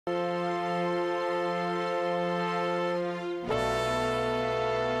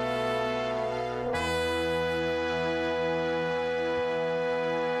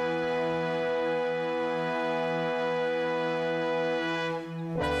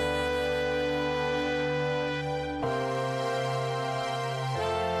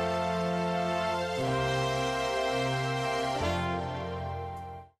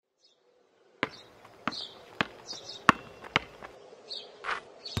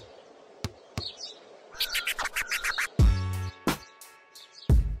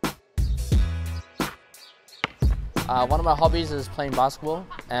One of my hobbies is playing basketball,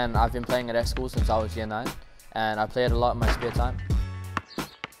 and I've been playing it at school since I was year 9, and I play it a lot in my spare time.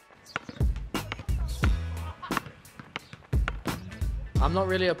 I'm not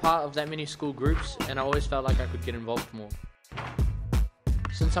really a part of that many school groups, and I always felt like I could get involved more.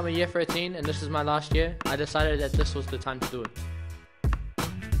 Since I'm a year 13 and this is my last year, I decided that this was the time to do it.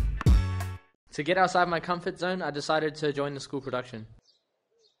 To get outside my comfort zone, I decided to join the school production.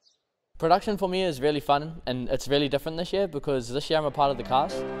 Production for me is really fun, and it's really different this year because this year I'm a part of the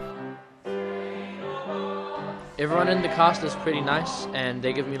cast. Everyone in the cast is pretty nice and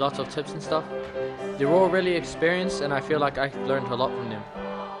they give me lots of tips and stuff. They're all really experienced and I feel like I've learned a lot from them.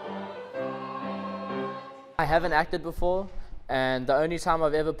 I haven't acted before, and the only time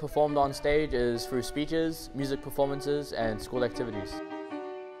I've ever performed on stage is through speeches, music performances and school activities.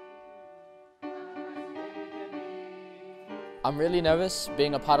 I'm really nervous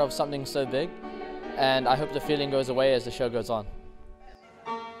being a part of something so big, and I hope the feeling goes away as the show goes on.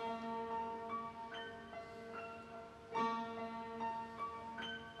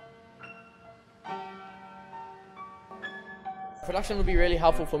 Production will be really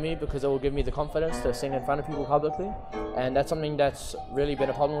helpful for me because it will give me the confidence to sing in front of people publicly, and that's something that's really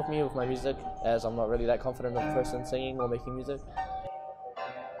been a problem with me with my music, as I'm not really that confident of a person singing or making music.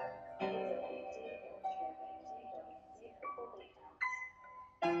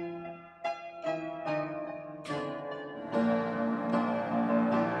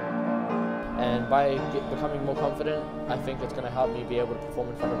 And by becoming more confident, I think it's going to help me be able to perform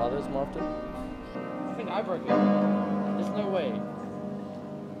in front of others more often. I think I broke it. There's no way.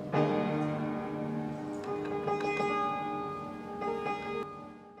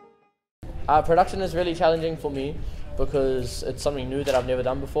 Production is really challenging for me because it's something new that I've never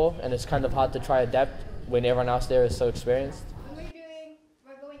done before, and it's kind of hard to try adapt when everyone else there is so experienced.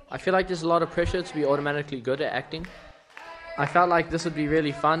 I feel like there's a lot of pressure to be automatically good at acting. I felt like this would be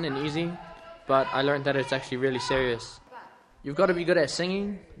really fun and easy, but I learned that it's actually really serious. You've got to be good at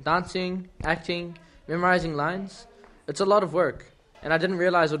singing, dancing, acting, memorizing lines. It's a lot of work, and I didn't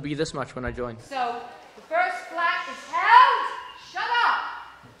realize it would be this much when I joined. So, the first flat is held. Shut up!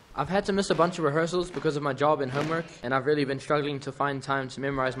 I've had to miss a bunch of rehearsals because of my job and homework, and I've really been struggling to find time to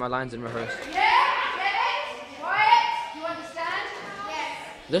memorize my lines and rehearse. Yeah, get it? Quiet? You understand? Yes.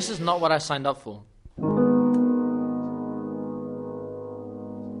 This is not what I signed up for.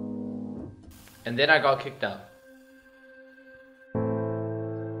 And then I got kicked out.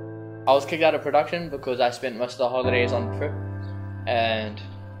 I was kicked out of production because I spent most of the holidays on trip, and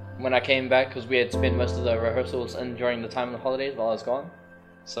when I came back, because we had spent most of the rehearsals in during the time of the holidays while I was gone,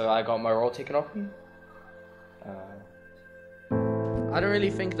 so I got my role taken off me. I don't really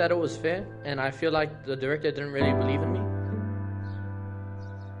think that it was fair, and I feel like the director didn't really believe in me.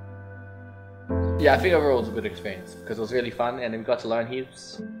 Yeah, I think overall it was a good experience because it was really fun and we got to learn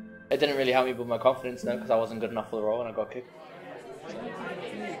heaps. It didn't really help me build my confidence though because I wasn't good enough for the role and I got kicked.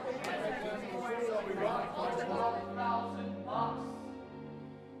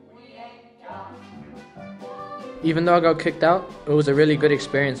 Even though I got kicked out, it was a really good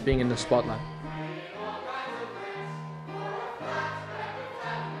experience being in the spotlight.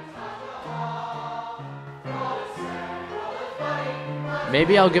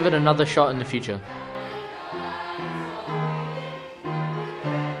 Maybe I'll give it another shot in the future.